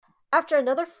After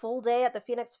another full day at the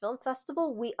Phoenix Film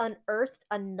Festival, we unearthed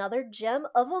another gem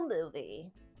of a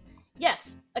movie.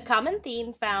 Yes, a common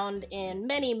theme found in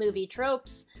many movie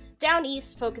tropes, Down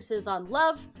East focuses on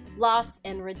love, loss,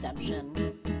 and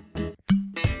redemption.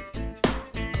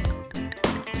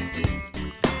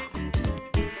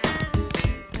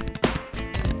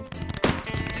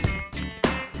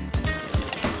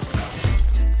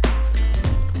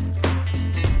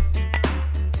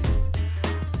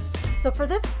 So, for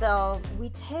this film, we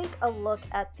take a look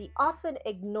at the often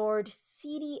ignored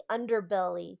seedy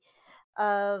underbelly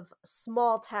of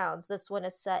small towns. This one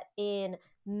is set in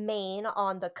Maine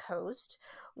on the coast,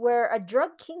 where a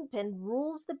drug kingpin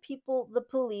rules the people, the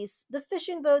police, the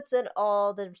fishing boats, and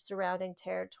all the surrounding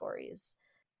territories.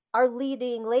 Our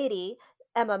leading lady,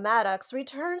 Emma Maddox,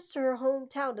 returns to her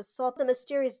hometown to solve the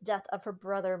mysterious death of her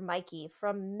brother Mikey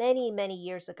from many, many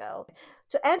years ago,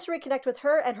 and to reconnect with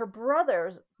her and her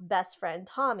brother's best friend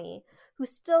Tommy, who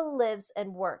still lives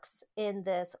and works in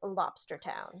this lobster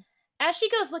town. As she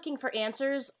goes looking for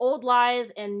answers, old lies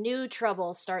and new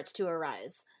trouble starts to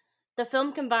arise. The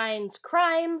film combines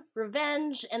crime,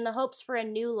 revenge, and the hopes for a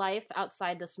new life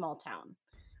outside the small town.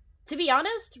 To be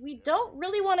honest, we don't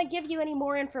really want to give you any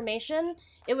more information.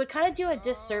 It would kind of do a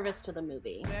disservice to the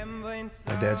movie. My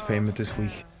dad's payment this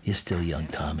week. You're still young,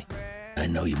 Tommy. I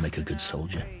know you make a good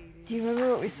soldier. Do you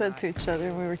remember what we said to each other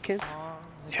when we were kids?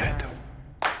 Yeah, I do.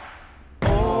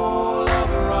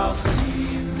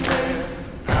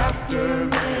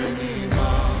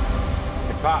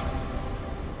 Hey, Pop.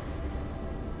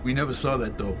 We never saw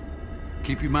that, though.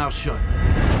 Keep your mouth shut.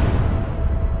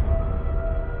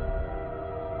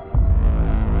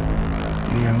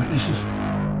 Any eyewitnesses?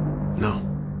 No.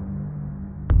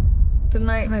 The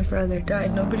night my brother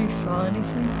died, nobody saw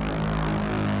anything.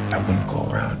 I wouldn't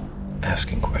go around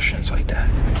asking questions like that.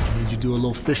 I need you to do a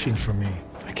little fishing for me.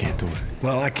 I can't do it.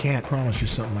 Well, I can't promise you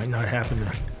something might not happen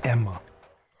to Emma.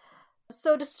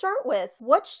 So, to start with,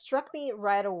 what struck me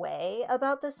right away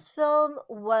about this film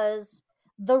was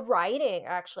the writing,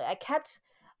 actually. I kept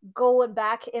going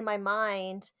back in my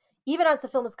mind, even as the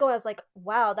film was going, I was like,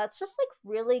 wow, that's just like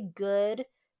really good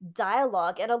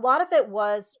dialogue. And a lot of it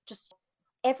was just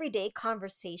everyday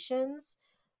conversations,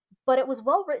 but it was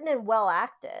well written and well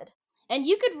acted. And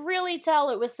you could really tell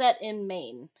it was set in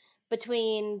Maine,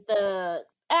 between the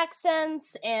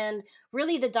accents and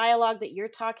really the dialogue that you're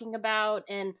talking about.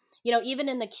 And even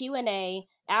in the Q&A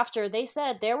after, they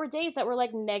said there were days that were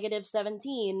like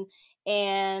 -17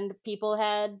 and people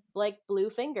had like blue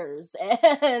fingers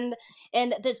and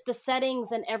the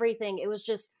settings and everything. It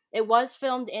was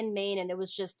filmed in Maine, and it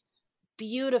was just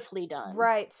beautifully done.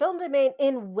 Right. Filmed in Maine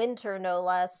in winter, no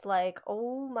less. Like,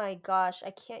 oh my gosh,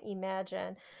 I can't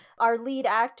imagine. Our lead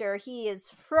actor, he is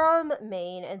from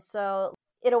Maine, and so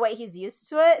in a way he's used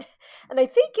to it. And I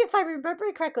think if I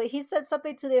remember correctly, he said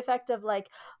something to the effect of like,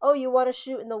 oh, you want to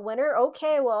shoot in the winter?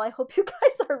 Okay, well, I hope you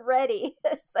guys are ready,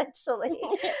 essentially.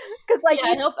 Because like,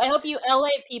 yeah, I hope you LA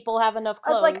people have enough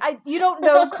clothes. I was like, you don't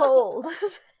know cold.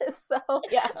 So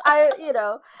yeah,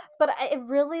 but it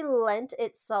really lent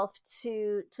itself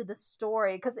to the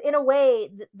story, because in a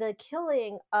way the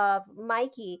killing of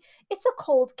Mikey, it's a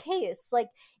cold case. Like,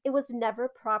 it was never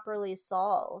properly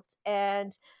solved.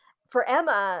 And for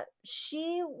Emma,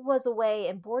 she was away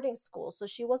in boarding school, so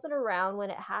she wasn't around when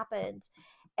it happened.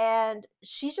 And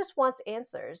she just wants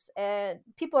answers. And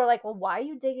people are like, well, why are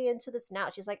you digging into this now?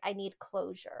 She's like, I need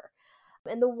closure.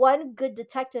 And the one good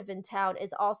detective in town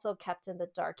is also kept in the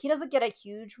dark. He doesn't get a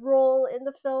huge role in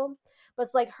the film, but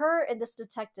it's like her and this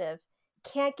detective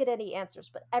can't get any answers,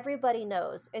 but everybody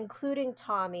knows, including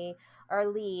Tommy, our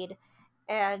lead,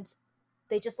 and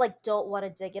they just like don't want to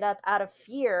dig it up out of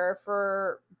fear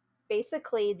for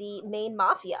basically the Maine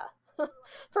mafia,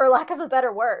 for lack of a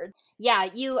better word. Yeah,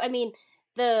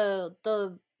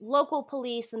 the local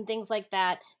police and things like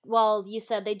that, well, you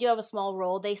said they do have a small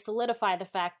role. They solidify the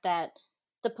fact that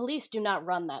the police do not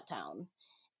run that town.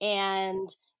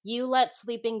 And you let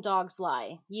sleeping dogs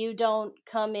lie. You don't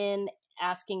come in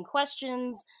asking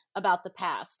questions about the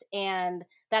past. And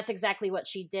that's exactly what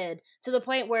she did, to the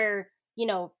point where,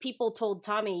 people told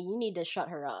Tommy, you need to shut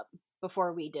her up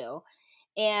before we do.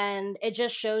 And it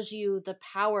just shows you the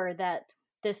power that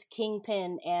this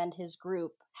kingpin and his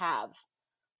group have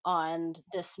on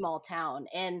this small town.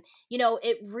 And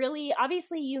it really,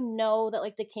 obviously, that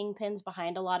like the kingpin's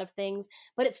behind a lot of things,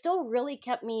 but it still really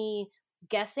kept me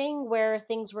guessing where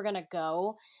things were gonna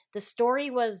go. The story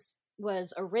was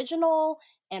original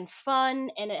and fun,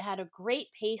 and it had a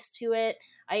great pace to it.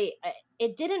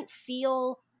 It didn't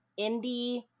feel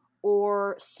indie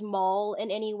or small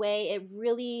in any way. It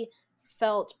really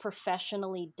felt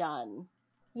professionally done.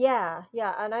 Yeah,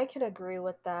 yeah, and I can agree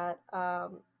with that.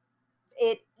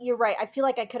 You're right. I feel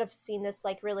like I could have seen this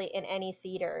like really in any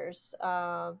theaters,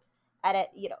 at it,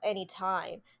 any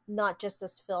time, not just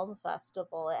this film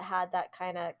festival. It had that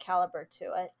kind of caliber to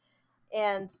it,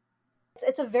 and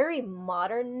it's a very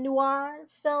modern noir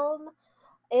film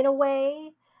in a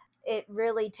way. It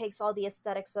really takes all the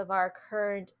aesthetics of our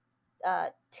current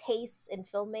tastes in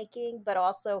filmmaking, but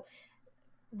also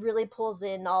really pulls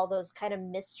in all those kind of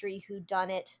mystery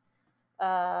whodunit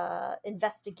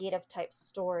investigative type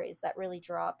stories that really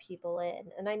draw people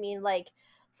in. And I mean, like,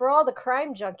 for all the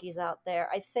crime junkies out there,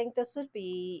 I think this would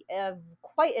be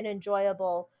quite an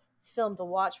enjoyable film to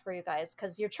watch for you guys,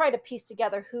 because you're trying to piece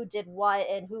together who did what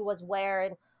and who was where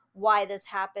and why this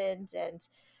happened. And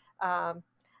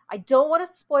I don't want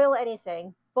to spoil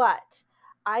anything, but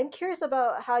I'm curious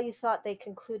about how you thought they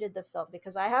concluded the film,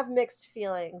 because I have mixed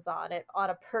feelings on it on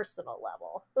a personal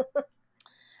level.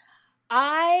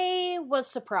 I was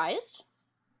surprised,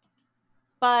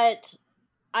 but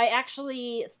I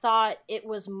actually thought it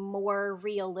was more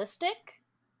realistic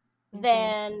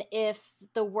than if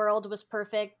the world was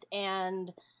perfect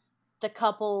and the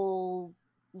couple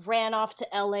ran off to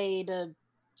LA to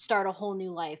start a whole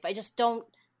new life. I just don't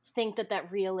think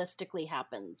that realistically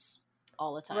happens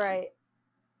all the time.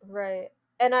 Right.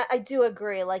 And I do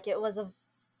agree. Like, it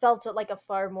felt like a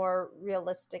far more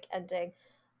realistic ending,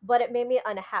 but it made me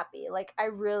unhappy. Like, I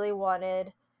really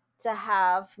wanted to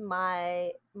have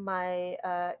my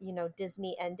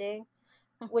Disney ending,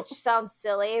 which sounds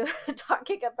silly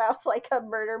talking about like a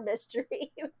murder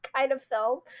mystery kind of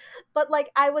film, but like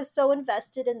I was so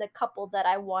invested in the couple that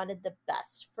I wanted the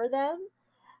best for them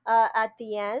at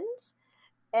the end.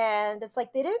 And it's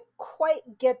like they didn't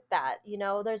quite get that.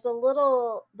 There's a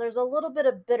little bit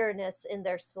of bitterness in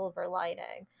their silver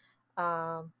lining,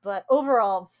 but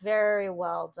overall, very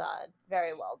well done,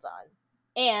 very well done.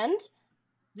 And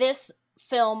this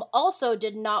film also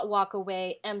did not walk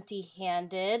away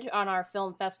empty-handed on our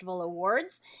film festival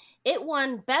awards. It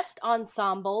won Best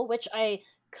Ensemble, which I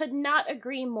could not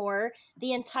agree more.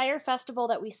 The entire festival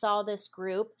that we saw this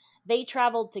group, they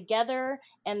traveled together,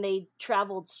 and they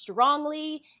traveled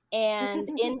strongly and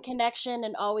in connection,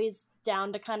 and always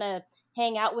down to kind of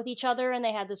hang out with each other, and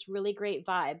they had this really great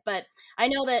vibe. But I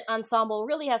know that ensemble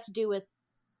really has to do with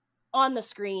on the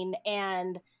screen,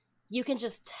 and you can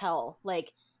just tell,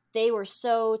 like, they were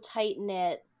so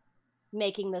tight-knit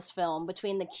making this film,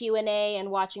 between the Q&A and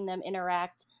watching them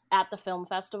interact at the film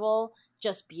festival.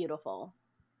 Just beautiful.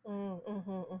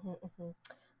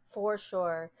 For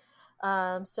sure.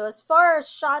 So as far as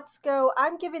shots go,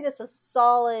 I'm giving this a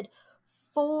solid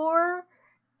 4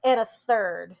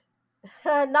 1/3.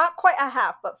 Not quite a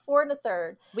half, but 4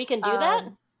 1/3. We can do that?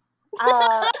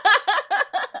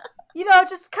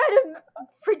 Just kind of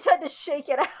pretend to shake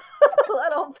it out a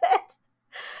little bit.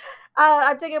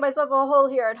 I'm digging myself a hole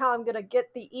here on how I'm gonna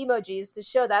get the emojis to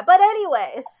show that. But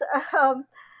anyways,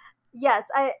 yes,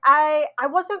 I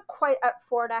wasn't quite at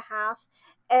 4.5,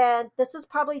 and this is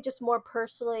probably just more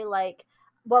personally like,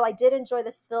 while I did enjoy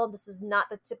the film, this is not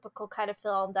the typical kind of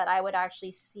film that I would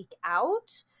actually seek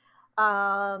out.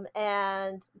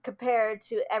 And compared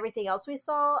to everything else we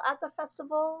saw at the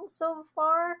festival so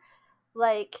far,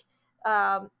 like,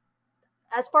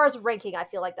 as far as ranking, I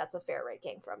feel like that's a fair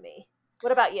ranking from me.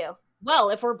 What about you?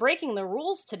 Well, if we're breaking the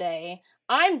rules today,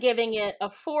 I'm giving it a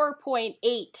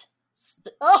 4.8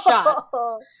 shot.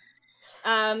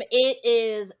 It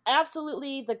is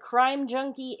absolutely the crime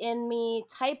junkie in me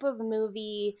type of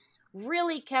movie.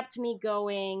 Really kept me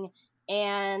going,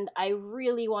 and I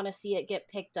really want to see it get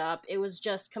picked up. It was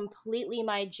just completely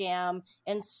my jam,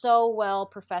 and so well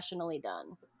professionally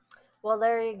done. Well,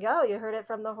 there you go. You heard it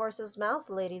from the horse's mouth,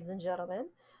 ladies and gentlemen.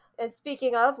 And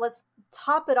speaking of, let's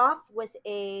top it off with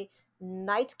a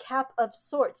nightcap of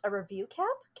sorts. A review cap?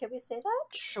 Can we say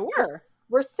that? Sure.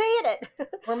 We're saying it.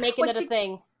 We're making it a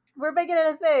thing. We're making it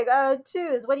a thing.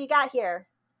 Tooze, what do you got here?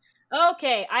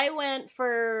 Okay, I went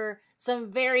for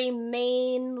some very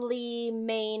main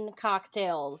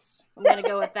cocktails. I'm going to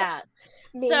go with that.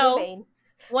 Main.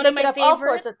 One of my favorites, all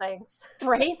sorts of things.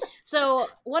 Right? So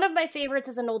one of my favorites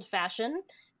is an old fashioned.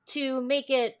 To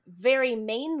make it very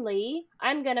mainly,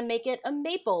 I'm going to make it a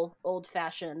maple old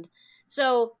fashioned.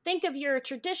 So think of your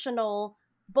traditional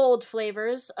bold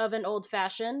flavors of an old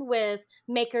fashioned with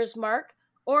Maker's Mark,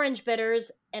 orange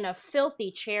bitters, and a filthy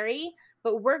cherry,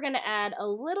 but we're going to add a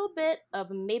little bit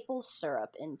of maple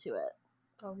syrup into it.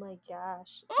 Oh my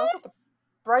gosh. It sounds like a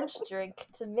brunch drink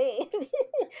to me.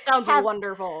 Sounds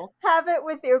wonderful. Have it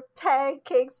with your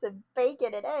pancakes and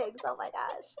bacon and eggs. Oh my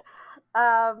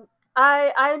gosh.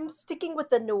 I'm sticking with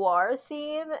the noir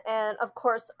theme, and of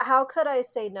course, how could I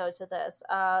say no to this?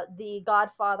 The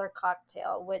Godfather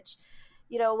cocktail, which,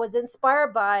 was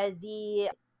inspired by the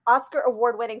Oscar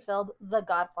award-winning film The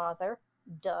Godfather.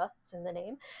 Duh, it's in the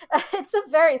name. It's a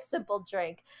very simple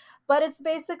drink, but it's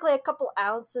basically a couple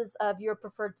ounces of your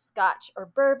preferred scotch or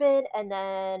bourbon, and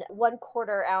then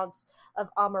 1/4 ounce of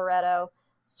amaretto.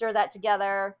 Stir that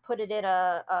together, put it in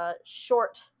a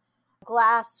short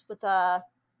glass with a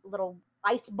little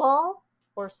ice ball,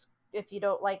 or if you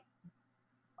don't like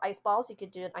ice balls, you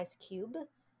could do an ice cube.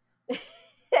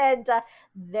 And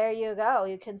there you go.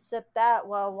 You can sip that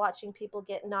while watching people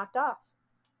get knocked off.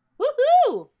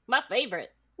 Woohoo! My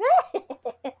favorite.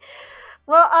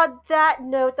 Well, on that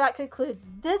note, that concludes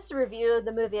this review.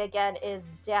 The movie, again,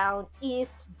 is Down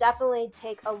East. Definitely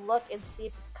take a look and see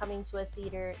if it's coming to a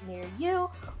theater near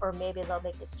you, or maybe they'll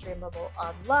make it streamable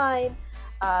online.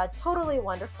 Totally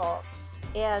wonderful.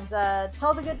 And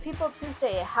tell the good people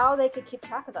Tuesday how they could keep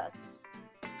track of us.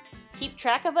 Keep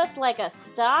track of us like a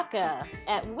stalker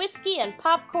at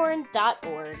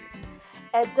whiskeyandpopcorn.org.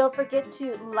 And don't forget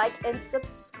to like and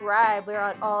subscribe. We're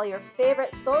on all your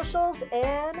favorite socials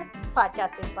and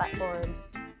podcasting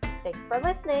platforms. Thanks for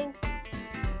listening.